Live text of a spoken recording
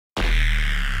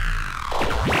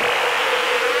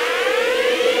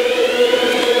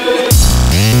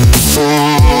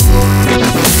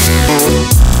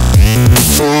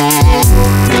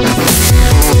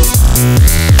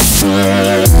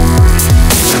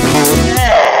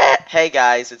Hey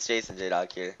guys, it's Jason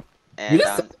J-Dog here. You And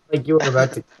just sounded like you were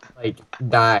about to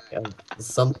die of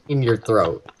something in your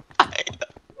throat.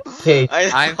 Okay,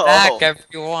 I I'm back, know.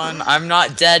 everyone. I'm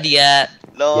not dead yet.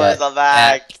 No yeah. worries, I'm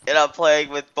back. And I'm playing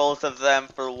with both of them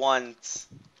for once.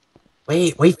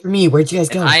 Wait for me. Where'd you guys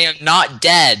And go? I am not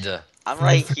dead. I'm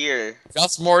right here.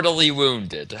 Just mortally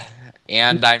wounded.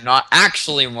 And I'm not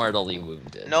actually mortally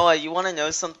wounded. Noah, you wanna know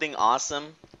something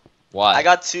awesome? What? I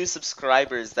got 2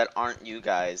 subscribers that aren't you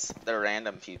guys. They're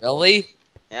random people. Really?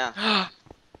 Yeah.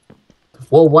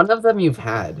 Well, one of them you've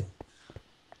had.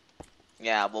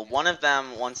 Yeah, well one of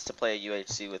them wants to play a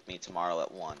UHC with me tomorrow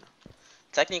at 1.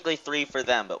 Technically 3 for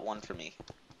them, but 1 for me.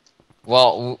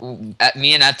 Well,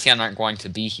 me and Etienne aren't going to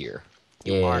be here.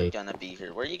 You Yay. aren't gonna be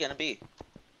here. Where are you gonna be?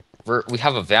 We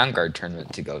have a Vanguard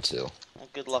tournament to go to. Well,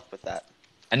 good luck with that.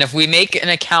 And if we make an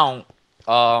account,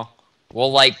 we'll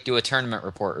do a tournament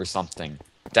report or something.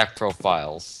 Deck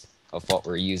profiles of what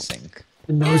we're using.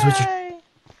 Who knows what Yay!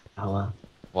 you're Noah?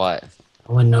 What?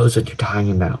 No one knows what you're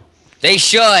talking about. They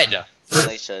should! No,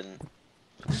 they shouldn't.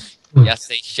 Yes,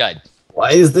 they should.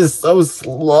 Why is this so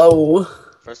slow?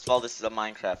 First of all, this is a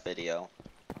Minecraft video.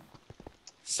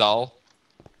 So?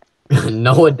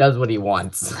 Noah does what he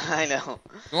wants. I know.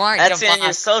 You aren't Etienne,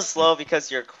 you're so slow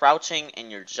because you're crouching and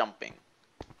you're jumping.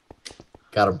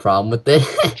 Got a problem with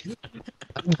it?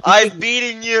 I'm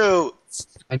beating you!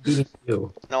 I'm beating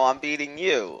you. No, I'm beating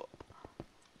you.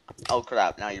 Oh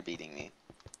crap, now you're beating me.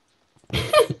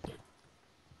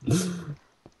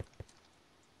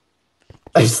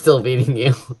 I'm still beating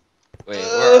you. Wait,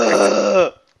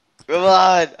 where? Come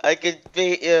on, I can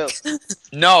beat you.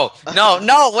 No,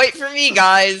 wait for me,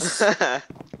 guys.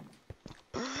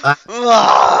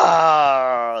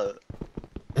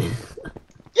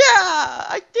 Yeah,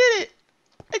 I did it.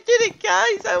 I did it,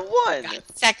 guys. I won.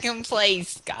 Second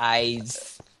place,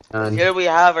 guys. Here we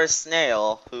have our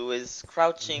snail, who is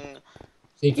crouching,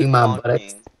 Shaking my buttocks.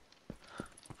 walking.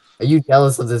 Are you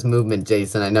jealous of this movement,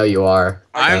 Jason? I know you are.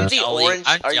 I'm Are you jelly, the orange?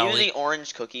 I'm Are you jelly. the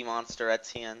orange cookie monster,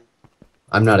 Etienne?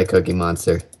 I'm not a cookie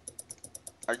monster.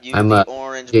 Are you I'm the a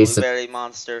orange Jason. blueberry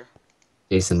monster?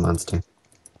 Jason monster.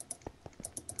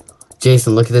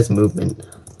 Jason, look at this movement.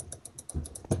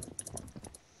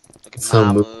 Look at So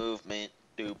my move- movement.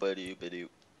 Doo-ba-doo-ba-doo.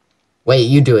 Wait,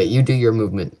 you do it. You do your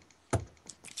movement.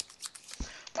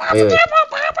 Wait.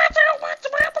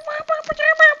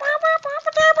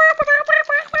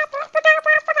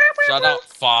 Shut up,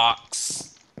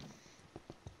 Fox.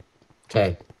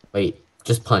 Okay. Wait.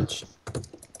 Just punch.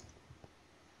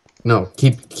 No,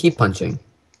 keep punching.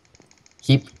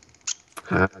 Keep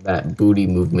that booty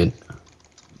movement.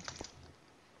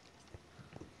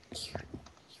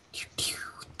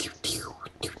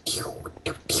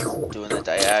 Doing a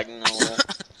diagonal.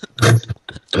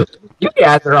 You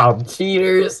guys are all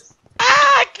cheaters.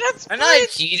 Ah, that's I'm not a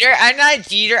cheater. I'm not a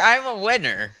cheater. I'm a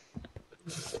winner.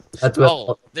 That's what.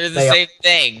 Oh, they're the they are. same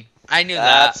thing. I knew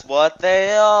That's that. what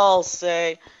they all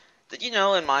say. Did you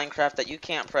know in Minecraft that you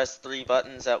can't press 3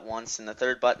 buttons at once and the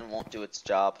 3rd button won't do its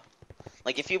job?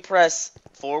 Like if you press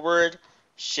forward,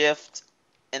 shift,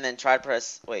 and then try to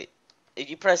press, wait. If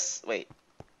you press, wait.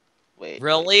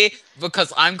 Really?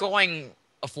 Because I'm going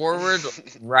forward,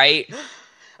 right?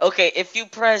 Okay, if you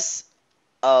press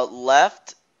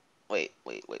left, wait.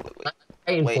 Right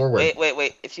and forward.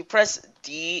 Wait. If you press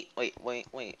D, wait, what?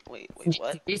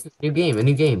 Jason, new game, a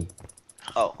new game.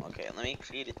 Oh, okay. Let me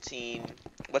create a team.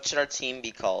 What should our team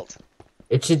be called?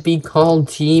 It should be called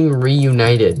Team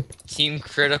Reunited. Team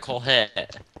critical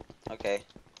hit. Okay.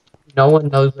 No one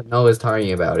knows what Noah's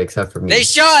talking about except for me. They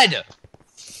should!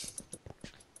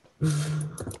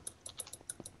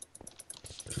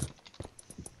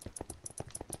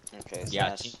 Okay.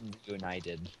 Yeah, slash- Team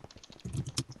United.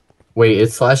 Wait,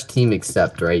 it's slash team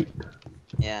accept, right?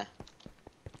 Yeah.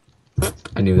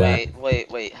 I knew that.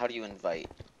 Wait. How do you invite?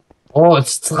 Oh,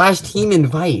 it's slash team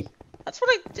invite. That's what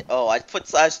I did. Oh, I put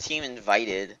slash team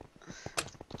invited.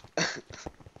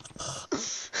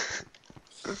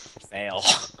 Fail.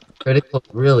 Critical,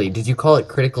 really? Did you call it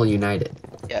Critical United?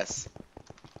 Yes.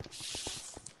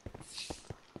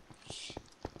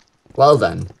 Well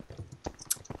then.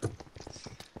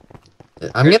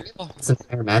 I'm gonna play this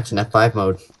entire match in F5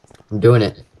 mode. I'm doing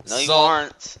it. No, you So-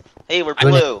 aren't. Hey, we're I'm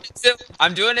blue.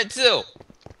 I'm doing it too.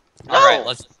 No. Alright,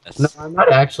 let's do this. No, I'm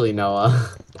not actually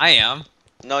Noah. I am.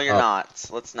 No, you're Oh. not.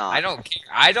 Let's not. I don't care.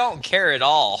 I don't care at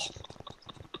all.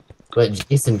 But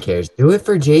Jason cares. Do it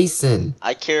for Jason.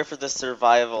 I care for the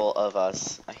survival of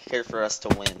us. I care for us to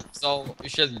win. So,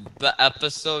 should the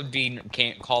episode be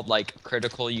called,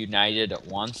 Critical United at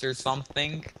once or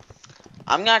something?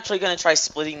 I'm actually gonna try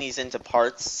splitting these into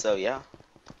parts, so yeah.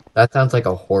 That sounds like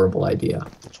a horrible idea.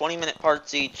 20-minute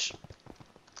parts each.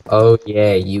 Oh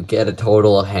yeah, you get a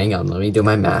total of, hang on, let me do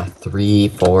my math. 3,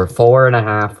 4,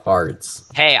 4.5 hearts.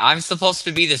 Hey, I'm supposed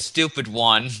to be the stupid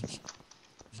one.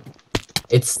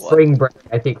 It's What? spring break.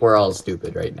 I think we're all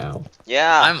stupid right now.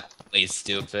 Yeah. I'm always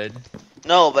stupid.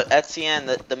 No, but Etienne,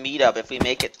 the meetup, if we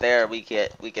make it there, we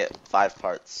get 5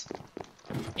 parts.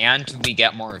 And we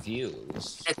get more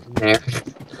views. There.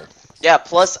 Yeah,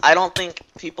 plus I don't think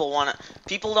people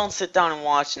don't sit down and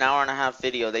watch an hour and a half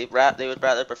video. They would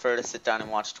rather prefer to sit down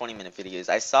and watch 20-minute videos.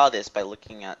 I saw this by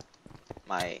looking at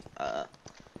my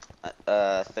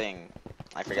thing.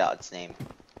 I forgot its name.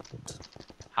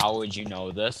 How would you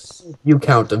know this? You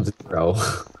count to 0.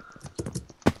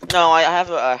 No, I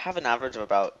have an average of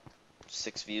about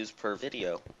 6 views per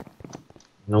video.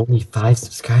 And only 5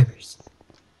 subscribers.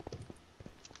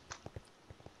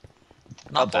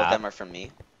 A Not couple of bad. them are from me.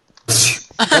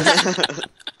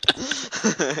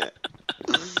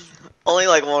 Only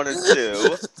like 1 or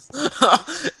 2.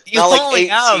 You Not like only 18.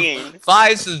 have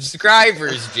 5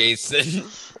 subscribers, Jason.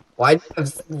 Why do you have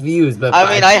 6 views? But I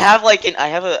mean, 5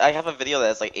 I have a video that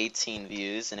has like 18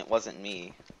 views, and it wasn't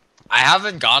me. I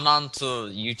haven't gone onto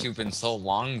YouTube in so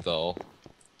long, though.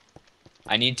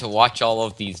 I need to watch all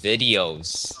of these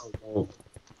videos.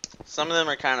 Some of them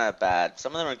are kind of bad.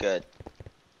 Some of them are good.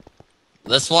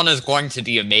 This one is going to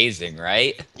be amazing,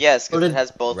 right? Yes, because it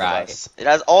has both of us. It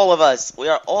has all of us. We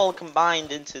are all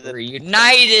combined into We're the.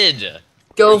 united!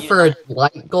 Go Are you for a not-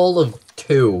 like goal of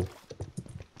 2.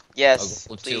 Yes,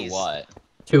 To please. what?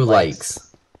 2 Likes.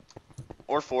 likes.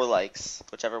 Or 4 likes,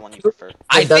 whichever one you prefer.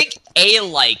 I It does- think a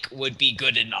like would be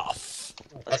good enough.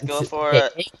 Let's go for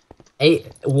Okay,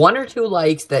 1 or 2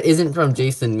 likes that isn't from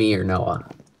Jason, me, or Noah.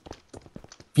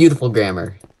 Beautiful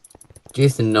grammar.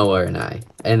 Jason, Noah,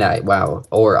 and I. Wow.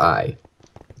 Or I.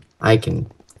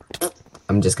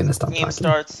 I'm just gonna stop game talking.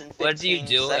 starts in 15 What do you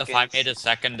do if I seconds. made a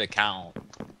second account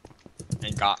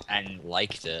and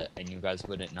liked it and you guys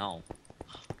wouldn't know?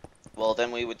 Well,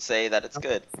 then we would say that it's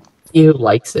good. See who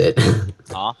likes it.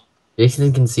 Huh?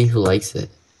 Jason can see who likes it.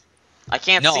 I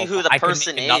can't No, see who the I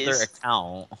person could make another is.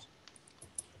 account.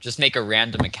 Just make a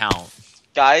random account.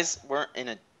 Guys, we're in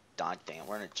a. God damn,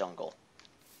 we're in a jungle.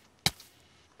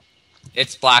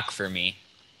 It's black for me.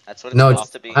 That's what it's No,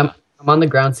 supposed to be. I'm on the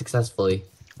ground successfully.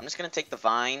 I'm just gonna take the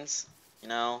vines, you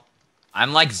know?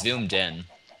 I'm like zoomed in.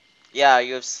 Yeah,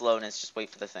 you have slowness, just wait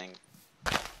for the thing.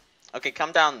 Okay,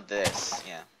 come down this,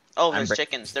 yeah. Oh, I'm there's break-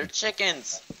 chickens, they're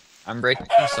chickens! I'm breaking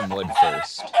some wood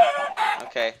first.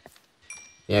 Okay,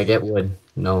 Yeah, get wood,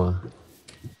 Noah.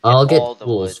 I'll get all the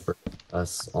tools wood. for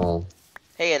us all.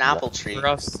 hey, an apple tree. For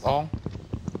us all.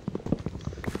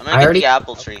 I'm gonna I get already- the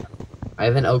apple tree. I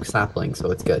have an oak sapling,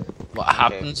 so it's good. What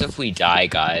happens if we die,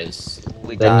 guys?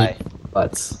 We Then die.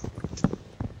 Butts.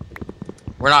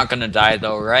 We're not gonna die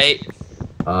though, right?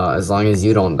 As long as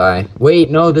you don't die.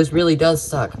 Wait, no, this really does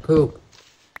suck. Poop.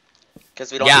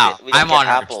 Because we don't Yeah, get, we don't I'm get on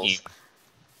our apples. team.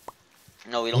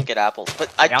 No, we don't get apples.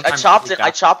 But I Yeah, I'm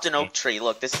chopped an oak tree.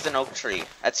 Look, this is an oak tree.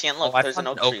 Etienne, look, Oh, I there's an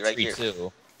found oak tree right here.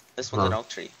 too. This one's an Huh. oak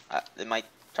tree. It might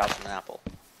drop an apple.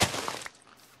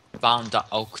 Found the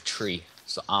oak tree,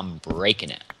 so I'm breaking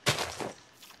it.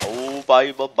 Oh,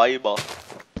 Bible.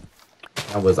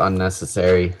 That was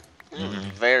unnecessary.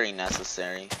 Very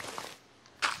necessary.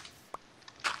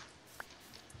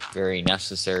 Very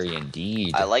necessary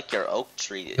indeed. I like your oak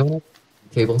tree. You want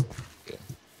a table?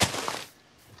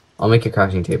 I'll make a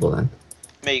crafting table then.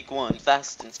 Make one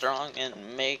fast and strong and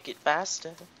make it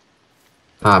faster.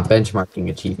 Ah, benchmarking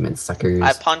achievements, suckers.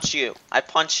 I punch you. I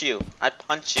punch you. I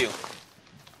punch you.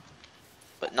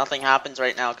 But nothing happens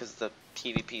right now because the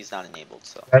PvP is not enabled,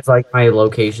 so. You guys like my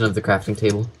location of the crafting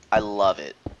table? I love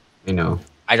it. I know.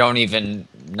 I don't even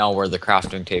know where the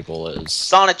crafting table is.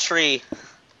 It's on a tree.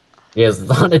 Yes,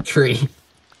 it's on a tree.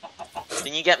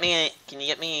 Can you get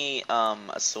me a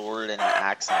sword and an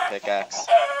axe and a pickaxe?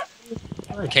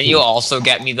 Can you also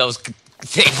get me those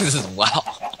things as well?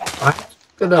 I'm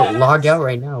gonna log out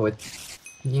right now with...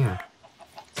 Yeah.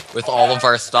 With all of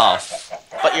our stuff.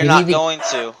 But you're You not need to- going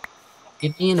to.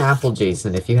 Give me an apple,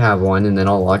 Jason, if you have one, and then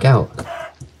I'll log out.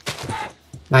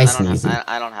 Nice and easy.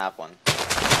 I don't have one.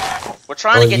 We're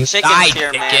trying Oh, to get you chickens died,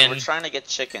 here, man. chicken. We're trying to get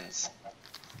chickens.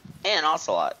 And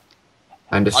ocelot.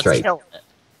 Time to Let's strike. kill it.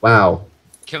 Wow.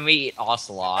 Can we eat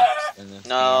ocelots in this game?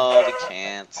 No, we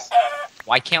can't.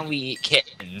 Why can't we eat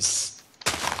kittens?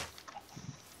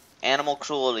 Animal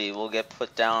cruelty will get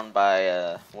put down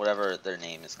by whatever their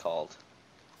name is called.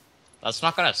 That's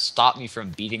not gonna stop me from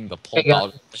beating the pulp Hey, guys.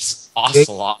 out of this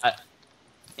ocelot.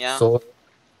 Yeah. Sword.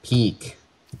 Peak.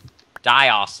 Die,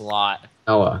 ocelot.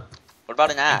 Noah. What about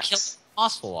an And kill axe?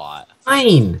 ocelot.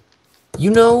 Fine! You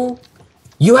know,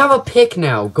 you have a pick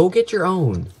now. Go get your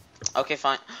own. Okay,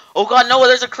 fine. Oh god, Noah,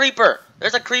 there's a creeper!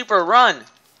 There's a creeper, run!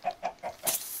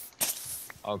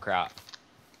 Oh crap.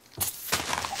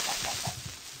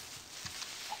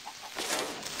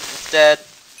 It's dead.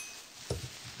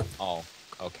 Oh,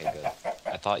 okay, good.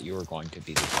 I thought you were going to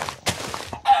be the devil.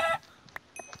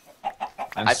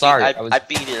 I'm sorry. I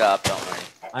beat it up, don't worry.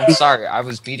 I'm sorry. I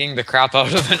was beating the crap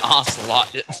out of an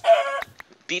ocelot.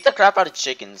 Beat the crap out of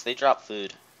chickens, they drop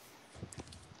food.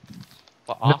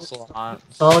 But ocelot.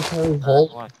 Solitary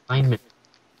hole alignment.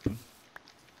 That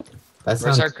Where's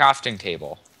sounds. our crafting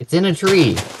table? It's in a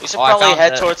tree. We should Oh, I probably found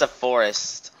head it. towards a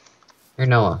forest. Here,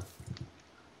 Noah.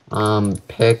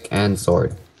 Pick and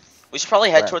sword. We should probably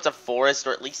head Where? towards a forest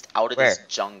or at least out of Where? this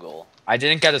jungle. I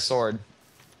didn't get a sword.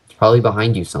 It's probably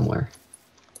behind you somewhere.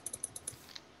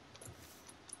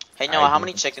 Hey Noah, how do.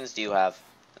 many chickens do you have?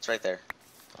 It's right there.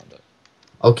 Found it.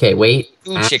 Okay, wait.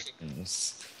 2 Axe,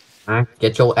 chickens.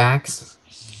 get your axe.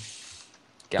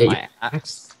 Get Yeah, my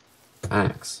axe.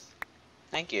 Axe.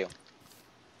 Thank you.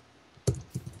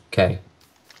 Okay.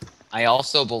 I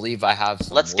also believe I have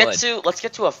some Let's wood.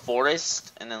 get to a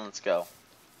forest and then let's go.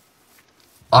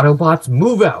 Autobots,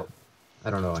 move out. I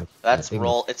don't know. That's think-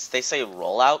 roll. They say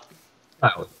roll out.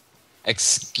 Out.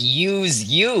 Excuse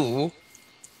you.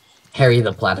 Harry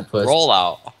the platypus. Roll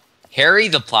out. Harry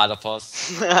the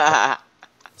platypus. I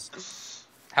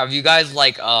Have you guys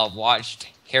watched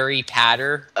Harry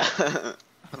Potter?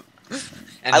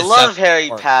 And the love Seven Harry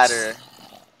Dwarfs? Potter.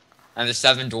 And the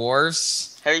Seven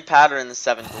Dwarfs. Harry Potter and the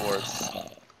Seven Dwarfs. My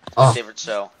Oh, favorite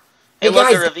show. Hey, Hey, look,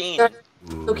 guys, a ravine.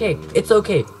 it's okay. It's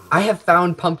okay. I have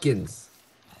found pumpkins.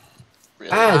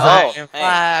 Really? As Oh, I am hey.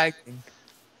 lagging.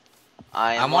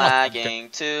 I am I'm on a lagging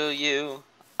to you.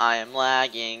 I am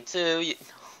lagging to you.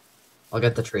 I'll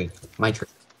get the tree. My tree.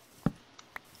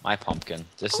 My pumpkin.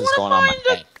 This I is wanna going on my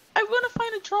find head. I want to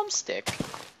find a drumstick.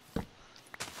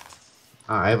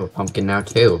 Oh, I have a pumpkin now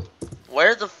too.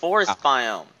 Where's the forest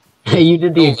biome? You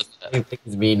did the Go with exact same thing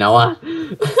as me, Noah.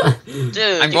 Dude,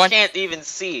 I'm you going- can't even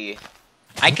see.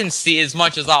 I can see as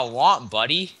much as I want,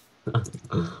 buddy.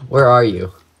 Where are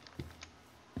you?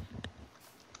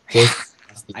 Jason,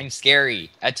 I'm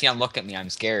scary. Etienne, look at me. I'm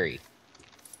scary.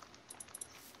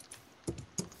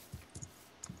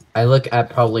 I look at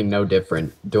probably no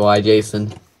different. Do I,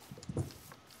 Jason?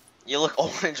 You look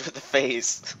orange with the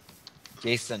face.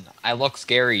 Jason, I look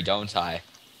scary, don't I?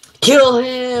 Kill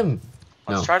him!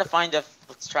 Let's No. try to find a.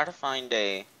 Let's try to find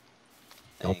a.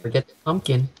 Don't Thing. forget the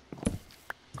pumpkin.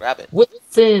 Grab it.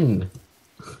 Wilson!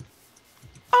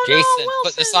 Oh, Jason, no,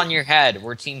 put this Wilson! on your head.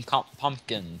 We're team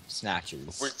pumpkin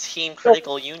snatchers. We're Team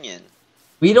Critical Union.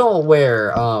 We don't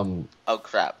wear, Oh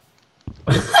crap.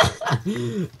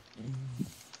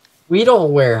 we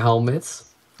don't wear helmets.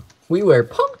 We wear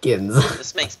pumpkins.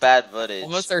 This makes bad footage.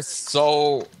 Almost are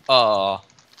so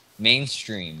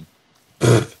mainstream.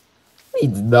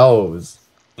 Needs those.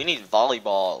 We need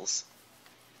volleyballs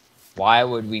Why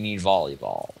would we need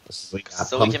volleyballs? We got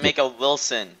so we can pumpkin. make a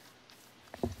Wilson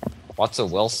What's a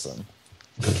Wilson?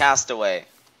 Castaway.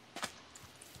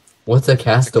 What's a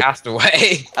castaway?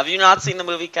 Castaway. Have you not seen the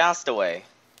movie Castaway?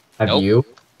 Have Nope. you?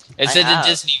 It's I in a have.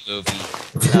 Disney movie.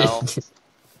 No.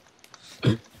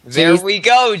 There Jason- we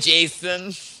go,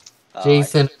 Jason.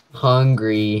 Jason,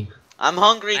 hungry. I'm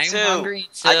hungry I'm too. hungry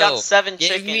too. I got 7 Give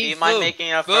chicken. Do me you mind food.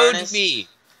 making a Food furnace? me.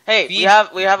 Hey, Feed-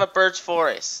 we have a birch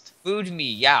forest. Food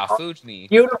me. Yeah, food me.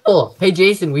 Beautiful. Hey,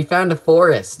 Jason, we found a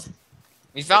forest.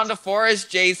 We found a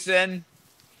forest, Jason.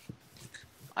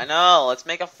 I know. Let's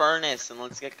make a furnace and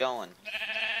let's get going.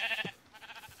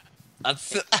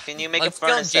 Let's, Can you make let's a kill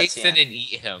furnace, Jason Etienne? and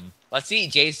eat him. Let's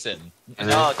eat Jason.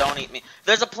 No, don't eat me.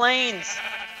 There's a plains.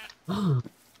 Oh,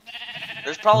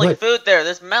 There's probably What? food there.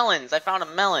 There's melons. I found a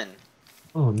melon.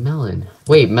 melon.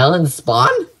 Wait, melons spawn?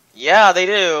 Yeah, they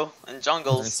do. In Learn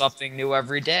jungles. something new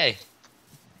every day.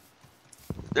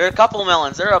 There are a couple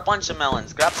melons. There are a bunch of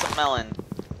melons. Grab some melon.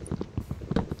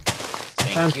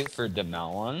 Thank you for the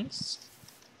melons.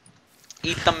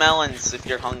 Eat the melons if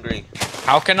you're hungry.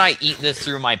 How can I eat this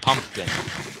through my pumpkin?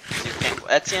 You can't.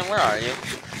 Etienne, where are you?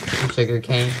 Sugar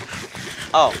cane.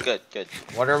 Oh, good, good.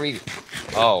 What are we?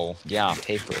 Oh, yeah,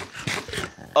 paper.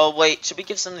 Oh, wait. Should we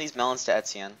give some of these melons to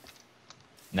Etienne?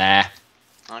 Nah.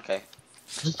 Okay.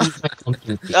 Use my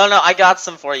pumpkin seed. No, I got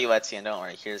some for you, Etienne. Don't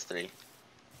worry. Here's 3.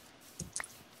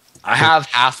 I have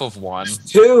half of one.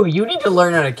 2, you need to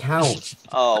learn how to count.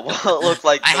 Oh, well, it looked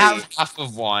like 3. I have half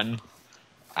of one.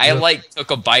 I Look.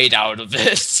 took a bite out of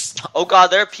this. Oh god,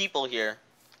 there are people here.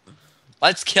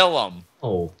 Let's kill them.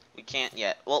 Oh, We can't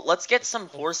yet. Well, let's get some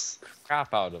horse.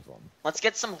 Crap out of them. Let's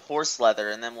get some horse leather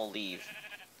and then we'll leave.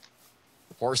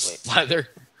 Horse Wait. leather.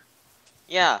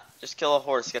 Yeah, just kill a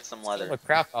horse, get some Kill leather. the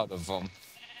crap out of them.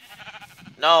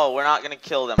 No, we're not gonna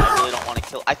kill them. I really don't want to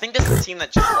kill. I think this is the team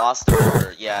that just lost the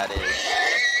river. Yeah, it is.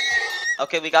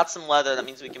 Okay, we got some leather. That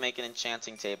means we can make an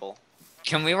enchanting table.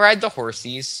 Can we ride the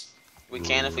horsies? We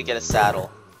can if we get a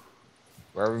saddle.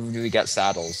 Where do we get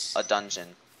saddles? A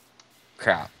dungeon.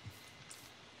 Crap.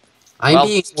 I'm Well,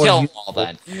 being kill more them all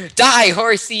then. Die,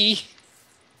 horsey!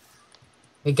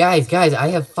 Hey guys, I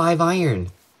have 5 iron.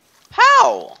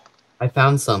 How? I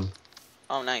found some.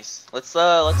 Oh, nice. Let's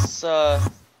Not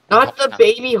the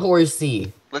baby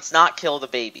horsey. not kill the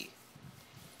baby.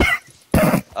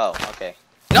 Oh, okay.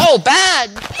 No,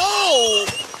 bad! No!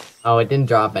 Oh, it didn't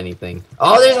drop anything.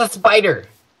 Oh, there's a spider.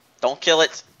 Don't kill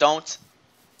it. Don't.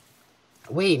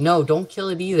 Wait, no, don't kill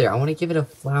it either. I want to give it a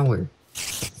flower.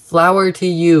 Flower to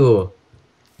you.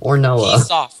 Or Noah. Peace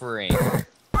offering.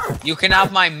 You can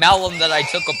have my melon that I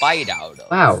took a bite out of.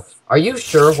 Wow. Are you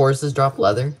sure horses drop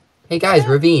leather? Hey guys,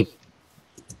 ravine.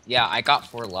 Yeah, I got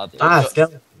 4 leather. Ah, go-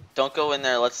 skeleton. Don't go in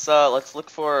there. Let's look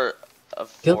for a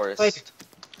Kill the spider. forest.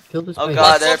 Kill the Oh spider.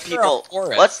 god, Let's there are look for a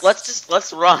people. forest.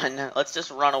 Let's run. Let's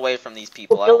just run away from these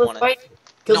people. I Kill don't the want to. spider.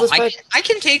 Kill No, the spider. I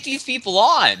can take these people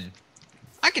on.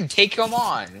 I can take them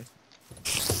on.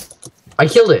 I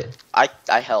killed it.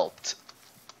 I helped.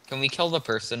 Can we kill the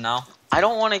person now? I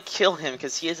don't want to kill him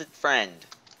because he is a friend.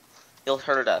 He'll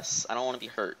hurt us. I don't want to be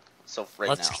hurt. So right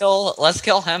now. Let's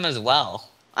kill him as well.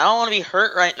 I don't want to be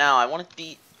hurt right now. I want to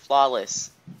be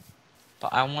flawless.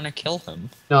 But I want to kill him.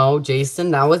 No,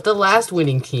 Jason, that was the last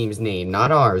winning team's name,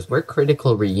 not ours. We're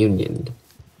Critical Reunion.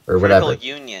 Or Critical whatever.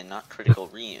 Union, not Critical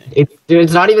Reunion.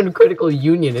 It's not even Critical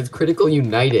Union, it's Critical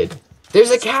United.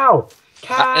 There's a cow!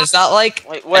 Cow! Is that like...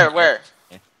 Wait, where?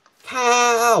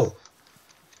 Cow!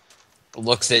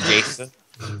 Looks at Jason.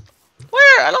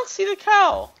 Where? I don't see the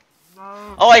cow.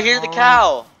 Oh, I hear the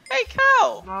cow. Hey,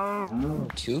 cow.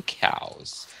 2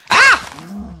 cows.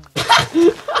 Ah!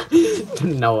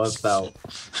 Noah fell.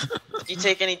 Did you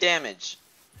take any damage?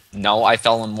 No, I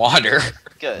fell in water.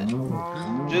 Good.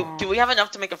 Do we have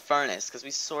enough to make a furnace? Because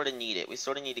we sort of need it. We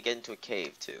sort of need to get into a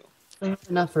cave, too.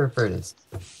 Enough for a furnace.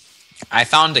 I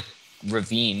found a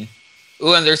ravine.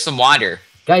 Ooh, and there's some water.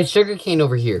 Guys, sugarcane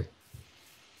over here.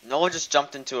 Noah just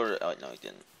jumped into a... Oh, no, he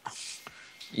didn't.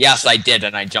 Yes, I did,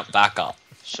 and I jumped back up.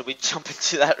 Should we jump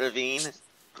into that ravine?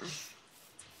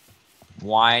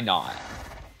 Why not?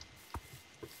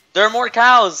 There are more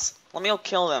cows! Let me go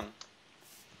kill them.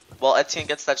 Well, Etienne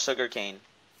gets that sugar cane.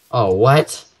 Oh,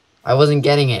 what? I wasn't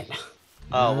getting it.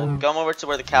 Oh, well, come over to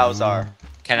where the cows are.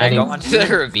 Can I go onto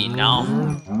the ravine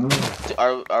now?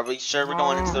 Are we sure we're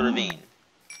going into the ravine?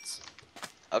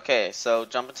 Okay, so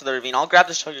jump into the ravine. I'll grab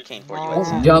the sugar cane for you,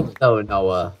 Etienne. Jump though,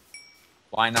 Noah.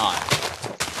 Why not?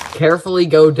 Carefully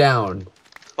go down.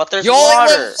 But there's You only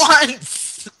water! live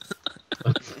once!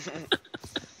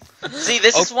 See,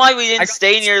 this is why we didn't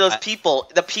stay near those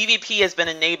people. The PvP has been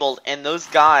enabled, and those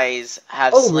guys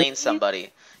have slain really? somebody.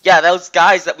 Yeah, those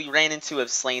guys that we ran into have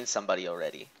slain somebody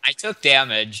already. I took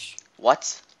damage.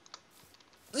 What?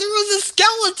 There was a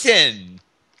skeleton!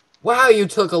 Wow, you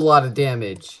took a lot of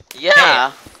damage.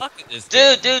 Yeah! Fuck this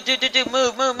Dude, game. dude,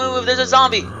 move, there's a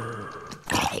zombie!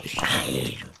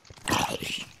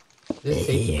 This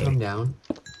safe to come down.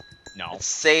 No. It's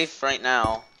safe right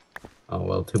now. Oh,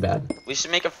 well, too bad. We should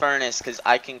make a furnace, because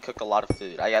I can cook a lot of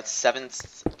food. I got 7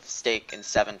 steak and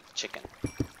 7 chicken.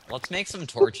 Let's make some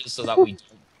torches so that we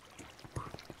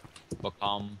don't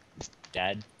become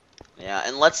dead. Yeah,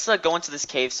 and let's go into this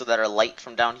cave so that our light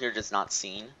from down here is not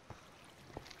seen.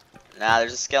 Nah,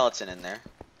 there's a skeleton in there.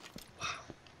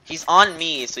 He's on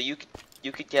me, so you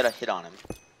could get a hit on him.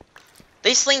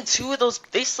 They slain 2 of those.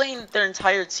 They slain their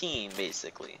entire team,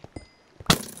 basically.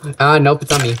 Nope,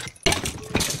 it's on me.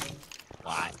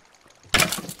 Why?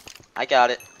 I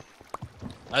got it.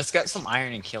 Let's get some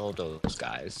iron and kill those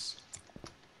guys.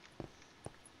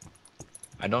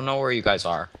 I don't know where you guys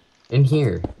are. In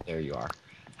here. There you are.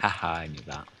 Haha, I knew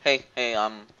that. Hey,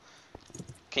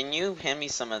 can you hand me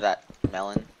some of that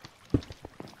melon?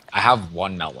 I have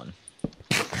 1 melon.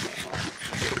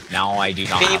 Now I do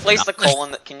not. Can you have place enough. the coal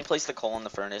in the? Can you place the coal in the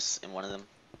furnace in one of them?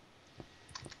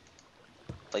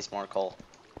 Place more coal.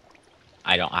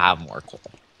 I don't have more coal.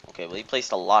 Okay, well, you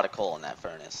placed a lot of coal in that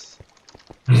furnace.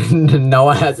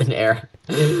 Noah has an arrow.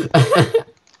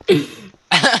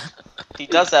 He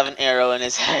does have an arrow in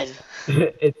his head.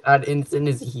 It's in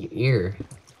his ear.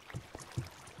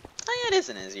 Oh yeah, it is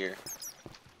in his ear.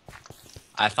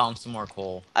 I found some more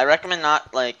coal. I recommend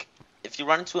not, like, if you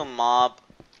run into a mob,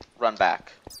 run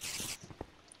back.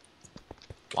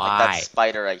 Why? Like that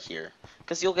spider right here.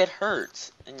 Because you'll get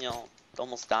hurt, and you'll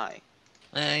almost die.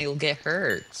 You'll get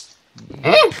hurt.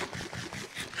 Eh?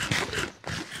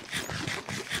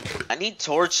 need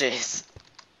torches.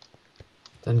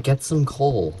 Then get some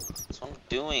coal. That's what I'm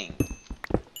doing.